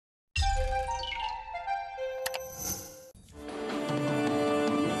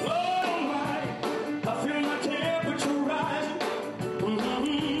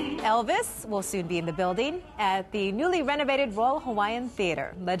Elvis will soon be in the building at the newly renovated Royal Hawaiian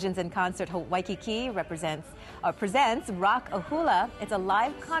Theater. Legends in Concert Waikiki presents Rock Ahula. It's a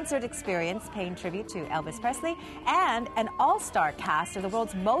live concert experience paying tribute to Elvis Presley and an all-star cast of the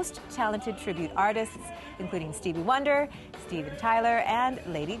world's most talented tribute artists, including Stevie Wonder, Steven Tyler, and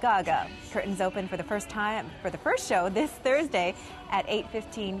Lady Gaga. Curtains open for the first show this Thursday at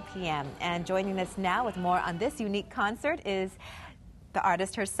 8:15 p.m. And joining us now with more on this unique concert is the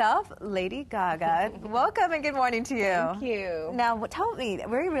artist herself, Lady Gaga. Welcome and good morning to you. Thank you. Now, tell me,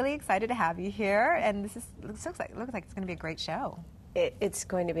 we're really excited to have you here, and this looks like it's going to be a great show. It's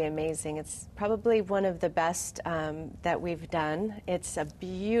going to be amazing. It's probably one of the best that we've done. It's a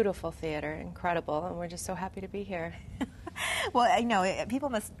beautiful theater, incredible, and we're just so happy to be here. Well, I know people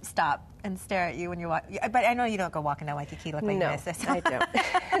must stop and stare at you when you walk, but I know you don't go walking down Waikiki looking like this. No, I don't.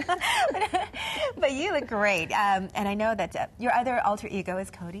 But you look great, and I know that your other alter ego is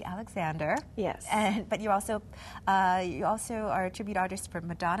Cody Alexander. Yes. But you also are a tribute artist for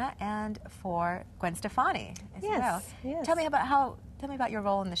Madonna and for Gwen Stefani as well. Yes. Tell me about your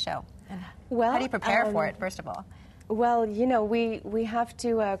role in the show. And well, how do you prepare for it, first of all? Well, you know, we have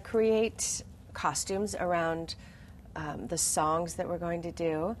to create costumes around the songs that we're going to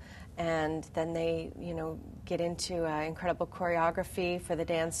do, and then they, get into incredible choreography for the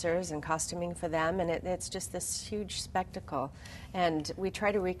dancers and costuming for them, and it's just this huge spectacle. And we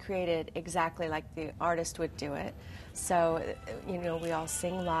try to recreate it exactly like the artist would do it. So, we all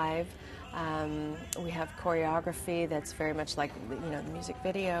sing live. We have choreography that's very much like, the music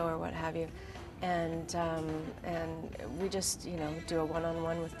video or what have you. And we just, do a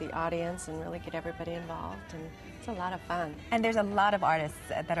one-on-one with the audience and really get everybody involved, and it's a lot of fun. And there's a lot of artists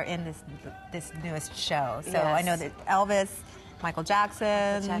that are in this newest show. So yes. I know that Elvis, Michael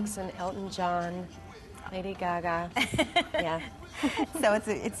Jackson, Elton John, Lady Gaga, yeah. So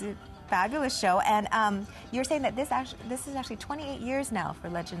it's a fabulous show, and you're saying that this is actually 28 years now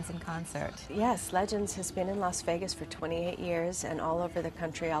for Legends in Concert. Yes, Legends has been in Las Vegas for 28 years and all over the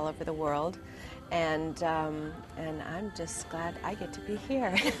country, all over the world, and I'm just glad I get to be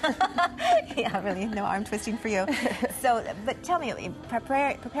here. Yeah, really, no arm twisting for you. So, but tell me,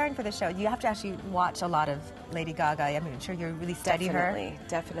 preparing for the show, you have to actually watch a lot of Lady Gaga. I'm sure you really study her.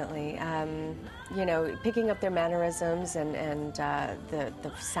 Definitely. Picking up their mannerisms and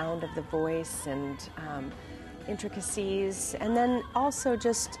the sound of the voice and intricacies, and then also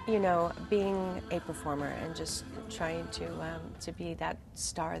just being a performer and just trying to be that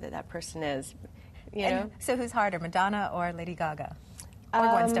star that person is. And so who's harder, Madonna or Lady Gaga, or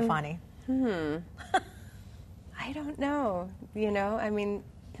Gwen Stefani? I don't know.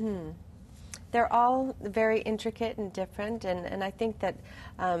 They're all very intricate and different, and I think that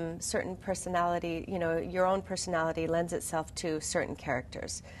certain personality, your own personality lends itself to certain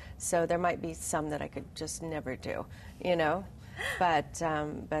characters. So there might be some that I could just never do, But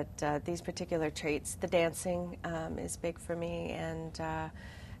these particular traits, the dancing is big for me, and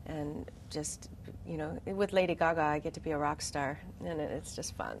just, with Lady Gaga, I get to be a rock star, and it's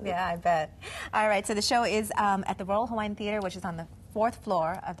just fun. Yeah, I bet. All right, so the show is at the Royal Hawaiian Theater, which is on the 4th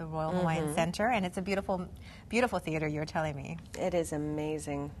floor of the Royal Hawaiian Center, and it's a beautiful, beautiful theater, you're telling me. It is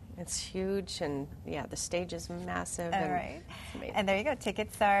amazing. It's huge, and yeah, the stage is massive. All right. And there you go.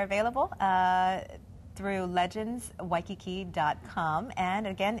 Tickets are available through legendswaikiki.com, and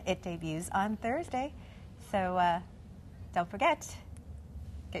again, it debuts on Thursday. So don't forget.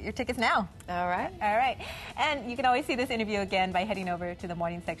 Get your tickets now. All right. All right. And you can always see this interview again by heading over to the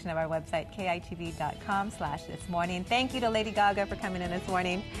morning section of our website, kitv.com/thismorning. Thank you to Lady Gaga for coming in this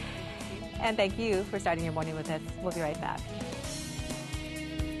morning. And thank you for starting your morning with us. We'll be right back.